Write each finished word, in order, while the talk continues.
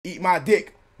Eat my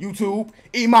dick, YouTube.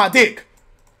 Eat my dick.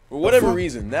 For whatever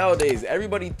reason, nowadays,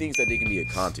 everybody thinks that they can be a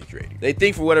content creator. They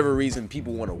think for whatever reason,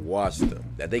 people want to watch them,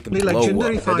 that they can blow up,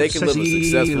 that they can live a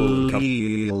successful,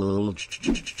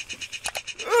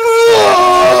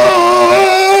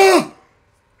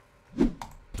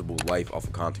 comfortable life off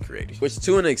of content creators. Which,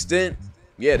 to an extent,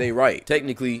 yeah, they right.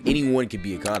 Technically, anyone can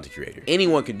be a content creator.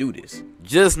 Anyone can do this.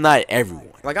 Just not everyone.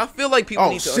 Like, I feel like people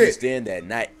need to understand that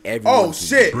not everyone can do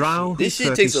this. Bro, this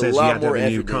shit takes a lot more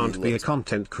effort. You can't be a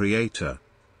content creator.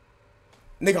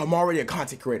 Nigga, I'm already a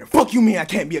content creator. Fuck you mean I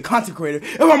can't be a content creator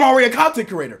if I'm already a content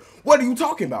creator? What are you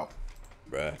talking about?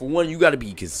 Bruh. For one, you gotta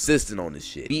be consistent on this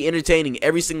shit. Be entertaining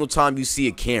every single time you see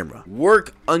a camera.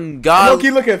 Work ungodly.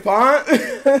 Loki looking fine.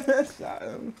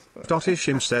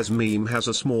 Dotishim says meme has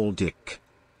a small dick.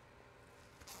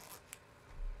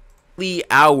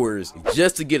 Hours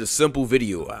just to get a simple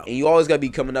video out, and you always gotta be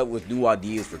coming up with new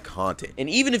ideas for content. And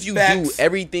even if you do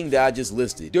everything that I just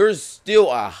listed, there's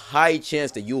still a high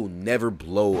chance that you'll never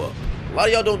blow up. A lot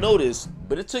of y'all don't know this,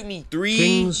 but it took me 3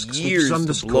 years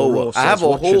to blow up. I have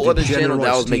a whole other channel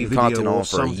that I was making content on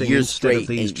for years straight,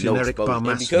 ain't no exposure.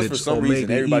 And because for some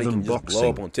reason everybody can just blow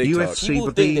up on TikTok,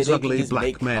 people think that they can just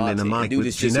make content and do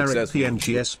this shit successfully.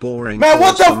 Man,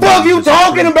 what the fuck you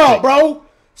talking about, bro?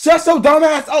 Shut your dumb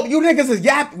ass up. You niggas is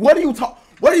yap. What are you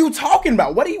talking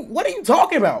about? What are you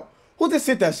talking about? Who just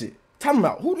said that shit? Tell me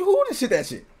about who just said that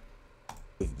shit?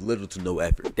 With little to no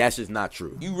effort. That's just not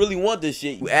true. You really want this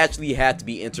shit, you actually have to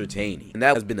be entertaining. And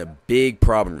that has been a big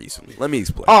problem recently. Let me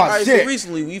explain. Oh, shit. So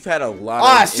recently, we've had a lot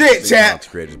of content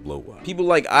creators blow up. People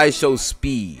like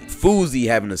iShowSpeed, Fousey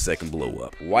having a second blow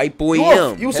up, White Boy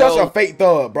M. You such a fake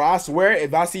thug, bro. I swear,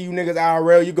 if I see you niggas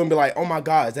IRL, you're gonna be like, oh my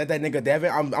god, is that nigga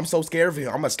Dxvin? I'm so scared of him.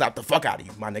 I'm gonna slap the fuck out of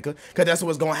you, my nigga. Cause that's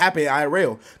what's gonna happen in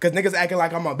IRL. Cause niggas acting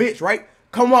like I'm a bitch, right?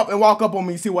 Come up and walk up on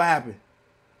me, see what happened.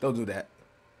 Don't do that.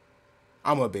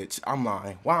 I'm a bitch. I'm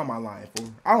lying. Why am I lying for?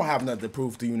 I don't have nothing to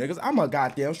prove to you niggas. I'm a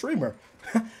goddamn streamer.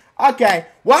 Okay.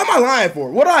 What am I lying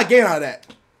for? What do I gain out of that?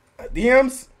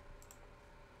 DMs?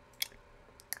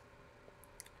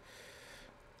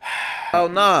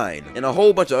 Cloud9 and a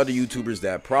whole bunch of other YouTubers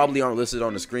that probably aren't listed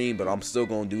on the screen, but I'm still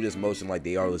gonna do this motion like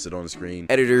they are listed on the screen.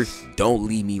 Editor, don't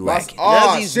leave me lacking.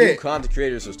 Now these new content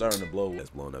creators are starting to blow up. That's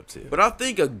blown up too. But I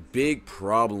think a big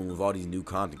problem with all these new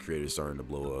content creators starting to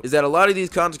blow up is that a lot of these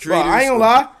content creators. Bro, I ain't gonna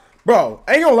lie. Bro,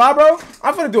 I ain't gonna lie, bro.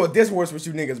 I'm finna do a diss wars with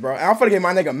you niggas, bro. And I'm finna get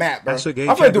my nigga Matt, bro. I'm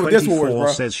finna do a diss wars, bro.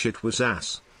 Says shit was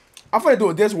ass. I'm finna do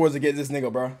a diss wars against this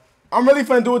nigga, bro. I'm really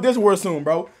finna do a diss war soon,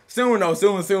 bro. Soon, though.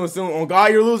 Soon. On God,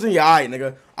 you're losing? Yeah, alright,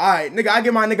 nigga. Alright, nigga, I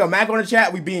get my nigga Mac on the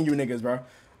chat. We beating you niggas, bro.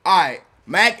 Alright.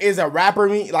 Mac is a rapper.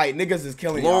 Like, niggas is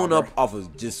killing blown up off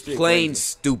of just plain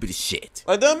stupid shit.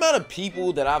 Like, the amount of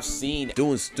people that I've seen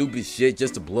doing stupid shit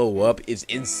just to blow up is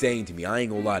insane to me. I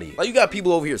ain't gonna lie to you. Like, you got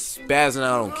people over here spazzing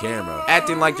out on camera,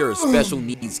 acting like they're a special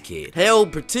needs kid. Hell,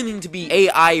 pretending to be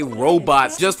AI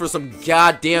robots just for some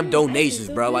goddamn donations,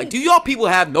 bro. Like, do y'all people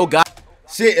have no god...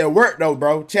 Shit, it worked though,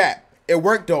 bro. Chat. It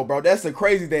worked though, bro. That's the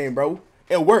crazy thing, bro.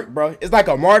 It worked, bro. It's like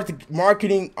a marketing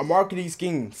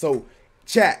scheme. So,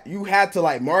 chat, you have to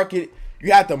like market.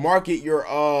 You have to market your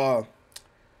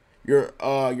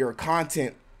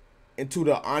content into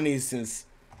the audiences.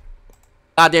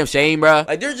 Goddamn shame, bro.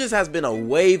 Like, there just has been a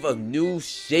wave of new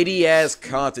shady ass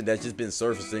content that's just been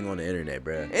surfacing on the internet,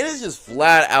 bro. And it's just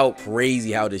flat out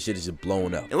crazy how this shit is just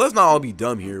blowing up. And let's not all be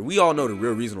dumb here. We all know the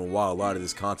real reason why a lot of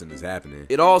this content is happening.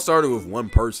 It all started with one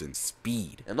person,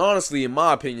 Speed. And honestly, in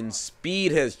my opinion,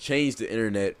 Speed has changed the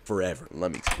internet forever.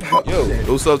 Let me explain. Yo,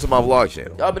 go sub to my vlog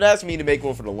channel. Y'all been asking me to make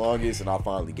one for the longest, and I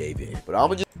finally gave in. But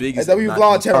I'm just biggest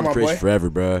vlog channel, my boy. Forever,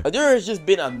 bro. There has just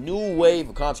been a new wave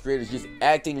of content creators just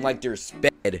acting like they're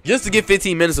sped just to get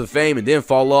 15 minutes of fame and then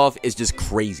fall off. Is just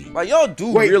crazy. Like, y'all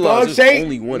do realize there's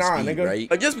only one speed, nigga.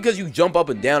 Right? Like, just because you jump up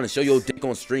and down and show your dick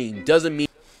on stream doesn't mean.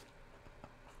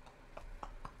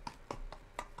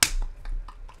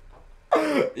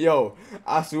 Yo,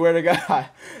 I swear to God.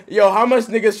 Yo, how much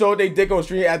niggas showed they dick on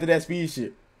stream after that speed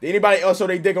shit? Did anybody else show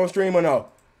they dick on stream or no?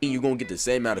 You're gonna get the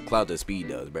same amount of clout that Speed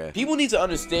does, bruh. People need to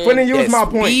understand that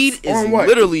Speed is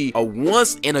literally a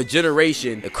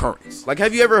once-in-a-generation occurrence. Like,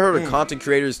 have you ever heard of content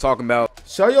creators talking about...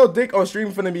 Show your dick on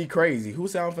stream finna be crazy. Who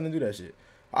said I'm finna do that shit?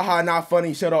 Haha, not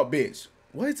funny, shut up, bitch.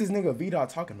 What is this nigga V-Dot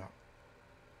talking about?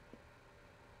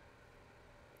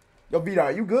 Yo,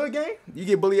 V-Dot, you good, gang? You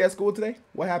get bullied at school today?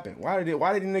 What happened? Why did the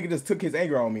nigga just took his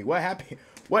anger on me? What happened?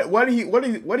 What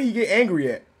did he get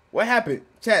angry at? What happened?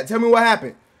 Chat, tell me what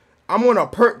happened. I'm on a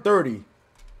perk 30.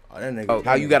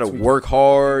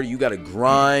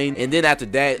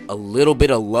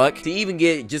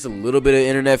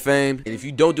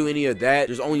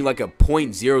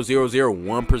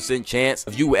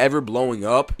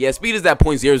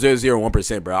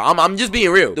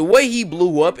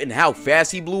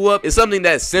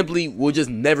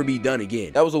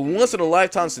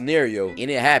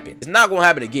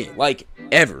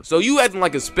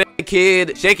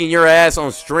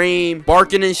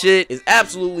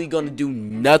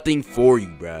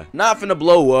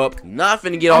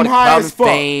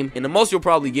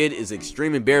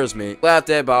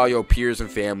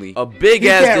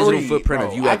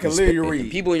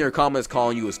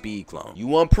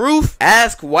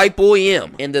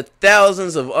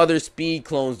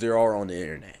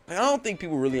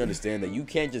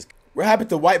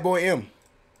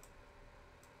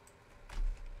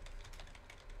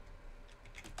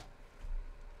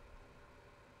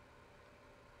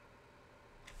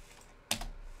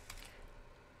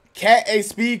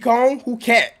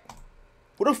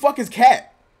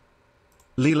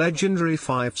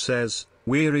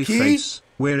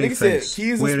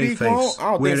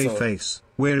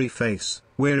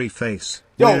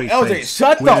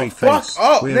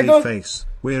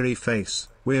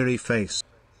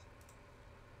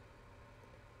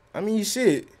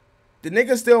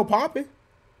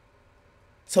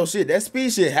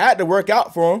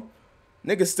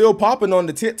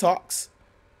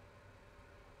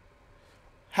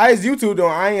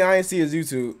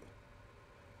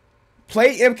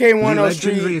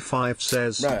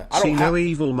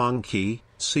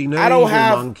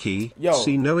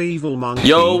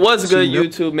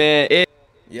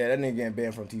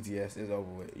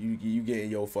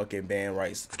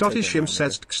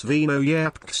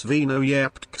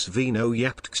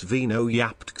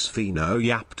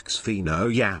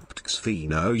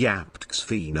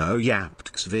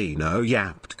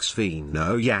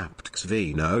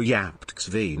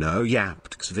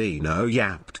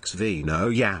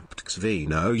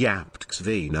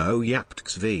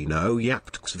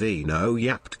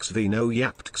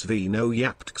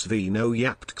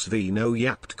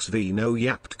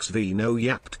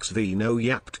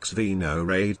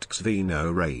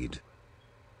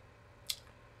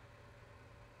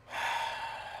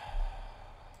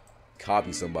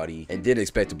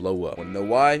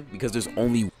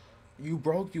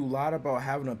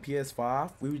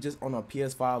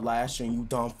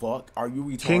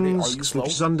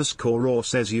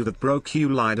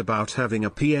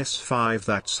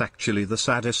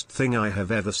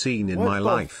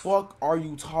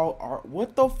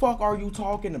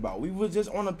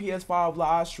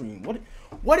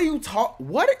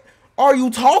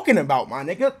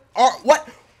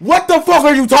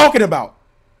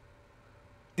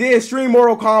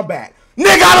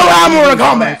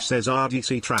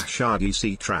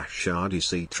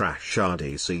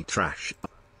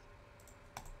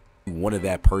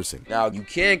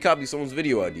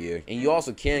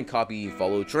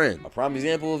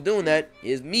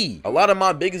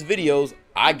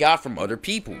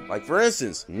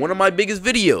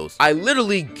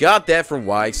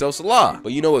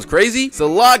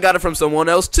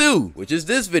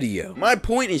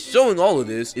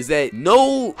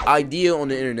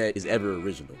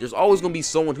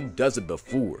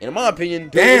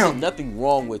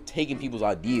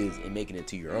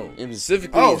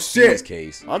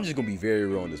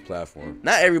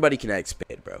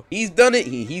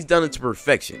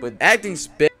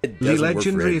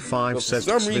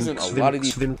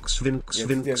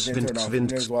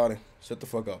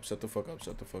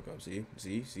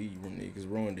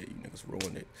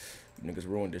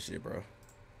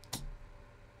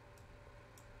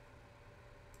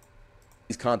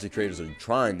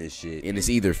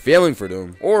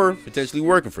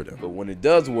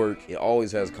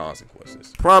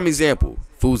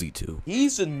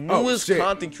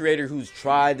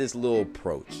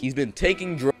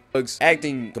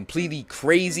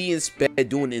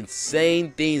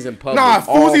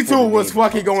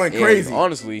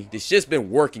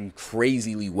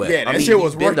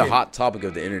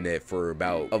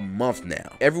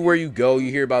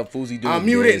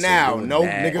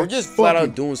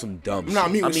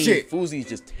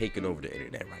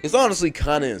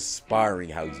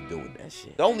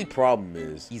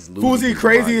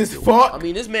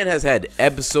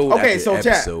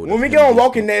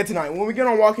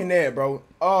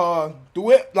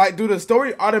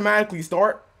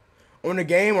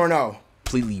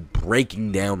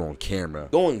 breaking down on camera,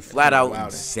 going flat out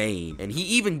insane, and he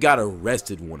even got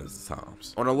arrested one of the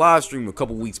times. On a live stream a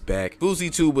couple weeks back,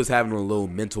 FouseyTube was having a little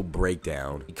mental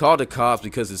breakdown. He called the cops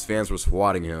because his fans were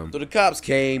swatting him. So the cops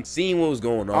came, seeing what was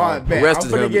going on,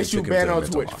 arrested him, and took him to the mental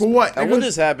hospital. For what? And when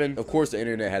this happened, of course the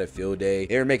internet had a field day.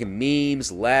 They were making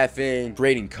memes, laughing,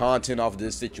 creating content off of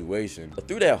this situation. But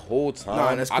through that whole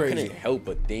time, I couldn't help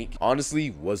but think,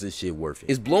 honestly, was this shit worth it?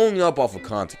 It's blowing up off of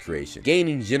content creation,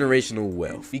 gaining generational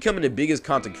wealth, becoming the biggest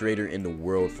content creator in the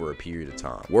world for a period of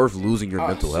time. Worth losing your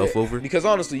mental health over? Because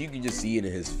honestly, you can just see it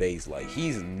in his face, like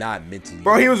he's not mentally.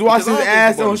 Bro, he was watching his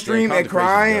ass on stream and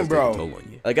crying, bro.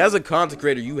 Like, as a content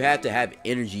creator, you have to have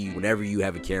energy whenever you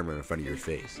have a camera in front of your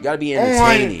face. You gotta be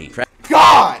entertaining.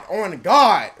 On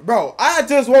God, bro. I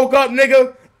just woke up,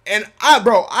 nigga, and I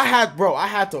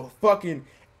had to fucking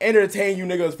entertain you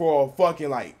niggas for a fucking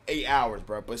like 8 hours,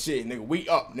 bro. But shit, nigga, we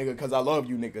up, nigga, cause I love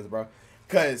you niggas, bro.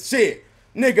 Cause shit,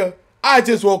 nigga, I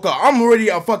just woke up. I'm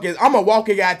a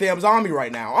walking goddamn zombie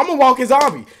right now. I'm a walking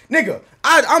zombie, nigga.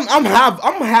 I'm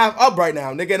half up right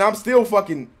now, nigga, and I'm still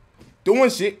fucking doing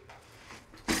shit.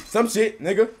 Some shit,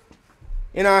 nigga.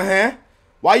 You know what I'm saying?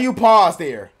 Why you pause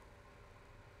there?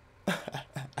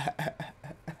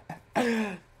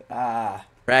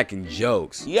 Cracking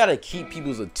jokes. You gotta keep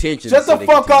people's attention. Shut the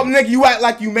fuck up, nigga. You act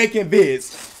like you making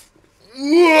vids.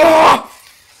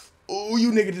 Oh,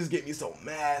 you nigga just get me so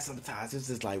mad sometimes. It's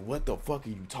just like, what the fuck are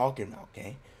you talking about,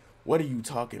 gang? What are you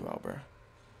talking about, bro?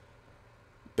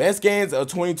 Best games of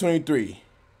 2023.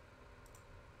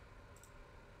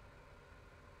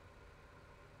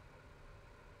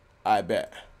 I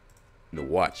bet. To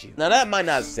watch you. Now that might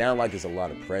not sound like it's a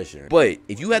lot of pressure, but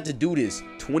if you have to do this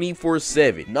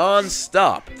 24/7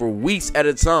 non-stop for weeks at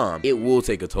a time, it will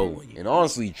take a toll on you. And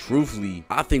honestly, truthfully,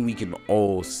 I think we can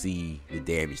all see the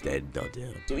damage that it done to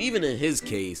him. So even in his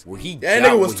case, where he that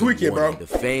nigga was tweaking, bro. The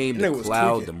fame, the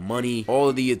clout, the money, all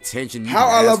of the attention. How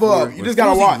I level up? You just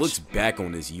gotta watch. Looks back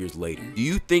on this years later. Do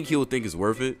you think he'll think it's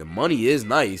worth it? The money is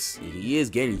nice, and he is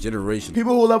gaining generations.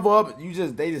 People who level up,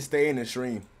 they just stay in the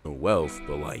stream. Wealth,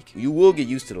 but like, you will get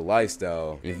used to the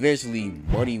lifestyle, and eventually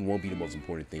money won't be the most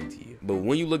important thing to you. But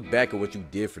when you look back at what you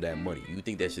did for that money, you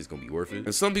think that shit's gonna be worth it?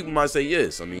 And some people might say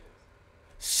yes. I mean,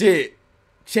 shit,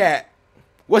 chat,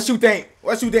 what you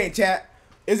think chat?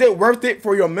 Is it worth it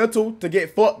for your mental to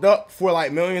get fucked up for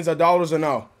like millions of dollars or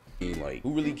no? Like,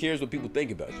 who really cares what people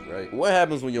think about you, right? What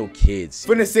happens when your kids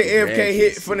finna sit AFK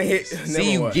hit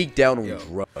see you geeked out on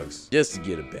drugs just to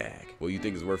get a bag? Well, you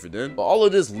think it's worth it then? But all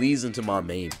of this leads into my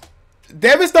main.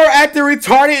 Dxvin start acting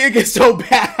retarded, it gets so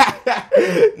bad.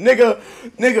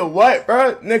 nigga, what,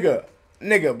 bro?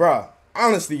 Nigga, bro.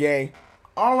 Honestly, gang,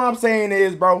 all I'm saying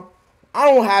is, bro, I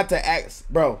don't have to act,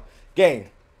 bro. Gang,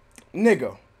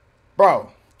 nigga,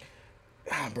 bro.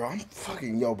 Bro,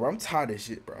 I'm tired of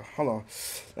shit, bro. Hold on.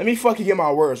 Let me fucking get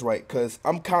my words right, because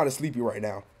I'm kind of sleepy right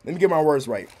now. Let me get my words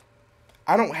right.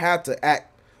 I don't have to act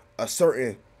a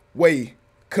certain way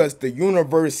because the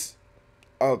universe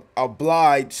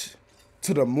obliged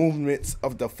to the movements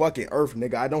of the fucking earth,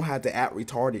 nigga. I don't have to act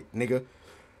retarded, nigga,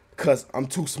 because I'm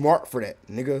too smart for that,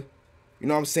 nigga. You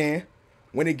know what I'm saying?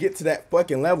 When it get to that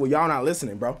fucking level, y'all not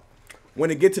listening, bro.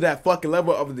 When it get to that fucking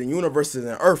level of the universe and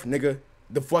the earth, nigga,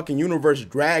 the fucking universe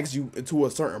drags you into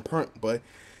a certain point, but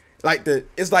like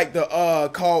it's like the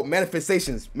called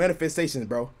manifestations,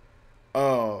 bro.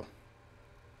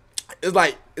 It's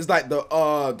like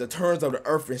the turns of the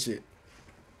earth and shit.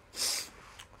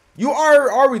 You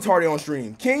are retarded on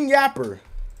stream, King Yapper.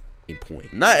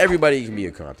 Point. Not everybody can be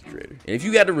a content creator, and if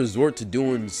you got to resort to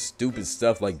doing stupid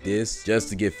stuff like this just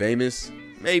to get famous,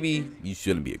 maybe you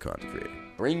shouldn't be a content creator.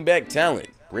 Bring back talent.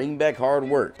 Bring back hard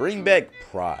work. Bring back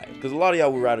pride. Because a lot of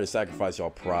y'all would rather sacrifice y'all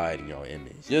pride and y'all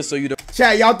image. Just so you don't.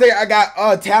 Chat, y'all think I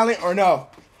got talent or no?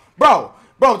 Bro,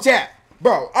 chat.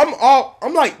 Bro,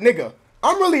 I'm like, nigga.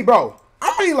 I'm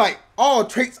really like all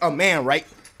traits of man, right?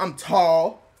 I'm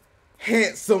tall,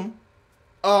 handsome.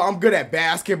 I'm good at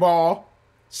basketball.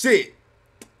 Shit.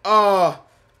 I'm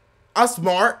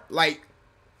smart. Like,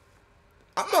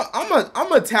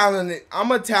 I'm a talented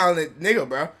nigga,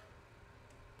 bro.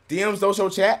 DMs don't show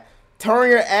chat. Turn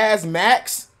your ass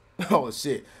max. Oh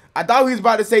shit. I thought he was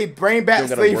about to say brain back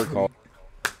slavery.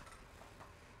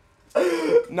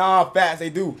 Nah, facts, they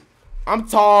do. I'm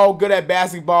tall, good at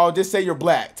basketball. Just say you're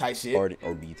black type shit. Or be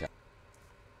talented.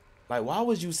 Like, why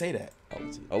would you say that?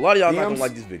 A lot of y'all not gonna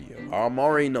like this video. I'm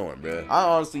already knowing, bro. I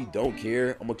honestly don't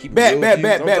care. I'm gonna keep it real with you.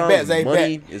 Sometimes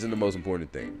money isn't the most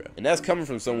important thing, bro. And that's coming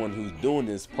from someone who's doing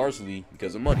this partially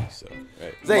because of money. So,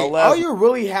 right. Zay, all you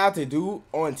really have to do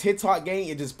on TikTok game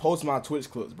is just post my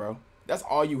Twitch clips, bro. That's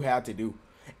all you have to do.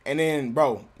 And then,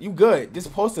 bro, you good.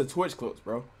 Just post the Twitch clips,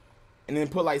 bro. and then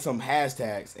put like some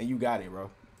hashtags, and you got it, bro.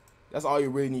 That's all you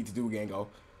really need to do, Gango.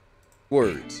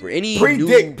 Words for any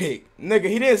dick pic, nigga.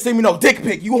 He didn't send me no dick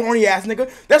pic. You horny ass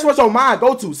nigga. That's what your mind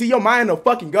go to. See, your mind in the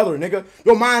fucking gutter, nigga.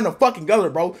 Your mind in the fucking gutter,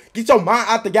 bro. Get your mind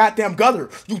out the goddamn gutter,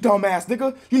 you dumb ass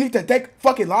nigga. You need to think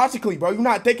fucking logically, bro. You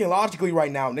not thinking logically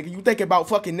right now, nigga. You thinking about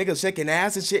fucking niggas shaking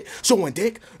ass and shit, showing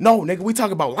dick. No, nigga. We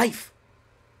talking about life.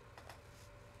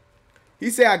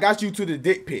 He said I got you to the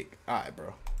dick pic. All right,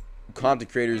 bro.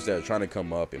 Content creators that are trying to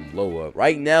come up and blow up.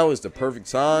 Right now is the perfect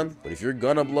time, but if you're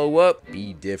gonna blow up,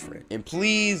 be different. And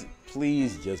please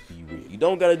just be real. You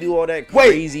don't gotta do all that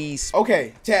crazy. Wait,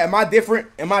 okay, chat, am I different?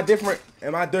 Am I different,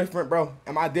 bro?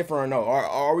 Am I different or no?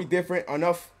 Are we different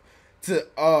enough to,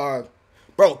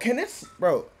 bro, can this,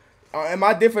 bro, am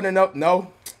I different enough?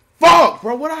 No. Fuck,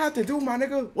 bro, what do I have to do, my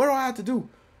nigga? What do I have to do?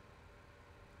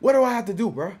 What do I have to do,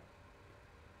 bro?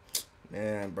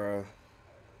 Man, bro.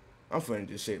 I'm finna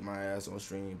just shake my ass on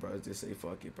stream, bro. Just say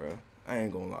fuck it, bro. I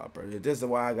ain't gonna lie, bro. This is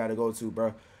why I gotta go to,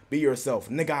 bro. Be yourself.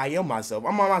 Nigga, I am myself.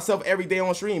 I'm on myself every day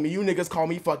on stream, and you niggas call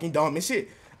me fucking dumb and shit.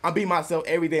 I be myself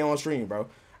every day on stream, bro.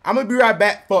 I'm gonna be right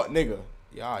back, fuck nigga.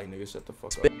 Y'all niggas shut the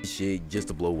fuck up. Shit just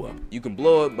to blow up. You can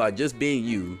blow up by just being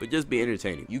you, but just be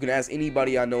entertaining. You can ask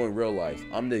anybody I know in real life.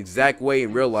 I'm the exact way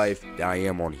in real life that I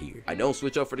am on here. I don't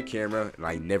switch up for the camera, and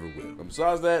I never will. And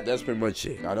besides that, that's pretty much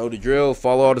it. I know the drill.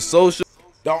 Follow all the socials.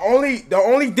 The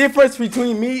only difference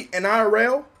between me and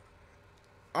IRL,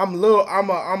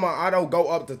 I don't go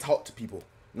up to talk to people.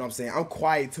 You know what I'm saying? I'm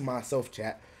quiet to myself,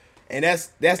 chat. And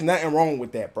that's nothing wrong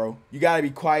with that, bro. You gotta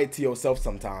be quiet to yourself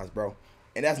sometimes, bro.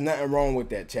 And that's nothing wrong with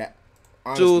that, chat.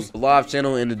 Honestly. Live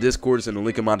channel in the Discord is in the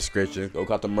link in my description. Go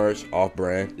cop the merch, off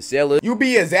brand. The sale is. You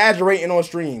be exaggerating on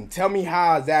stream. Tell me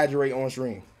how I exaggerate on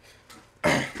stream.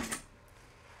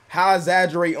 How I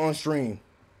exaggerate on stream.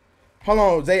 Hold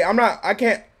on, Zay. I'm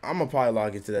gonna probably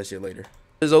log into that shit later.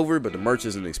 It's over, but the merch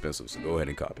isn't expensive, so go ahead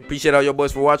and copy. Appreciate all y'all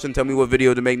boys for watching. Tell me what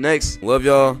video to make next. Love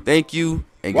y'all. Thank you,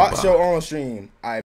 and goodbye. Watch your own stream.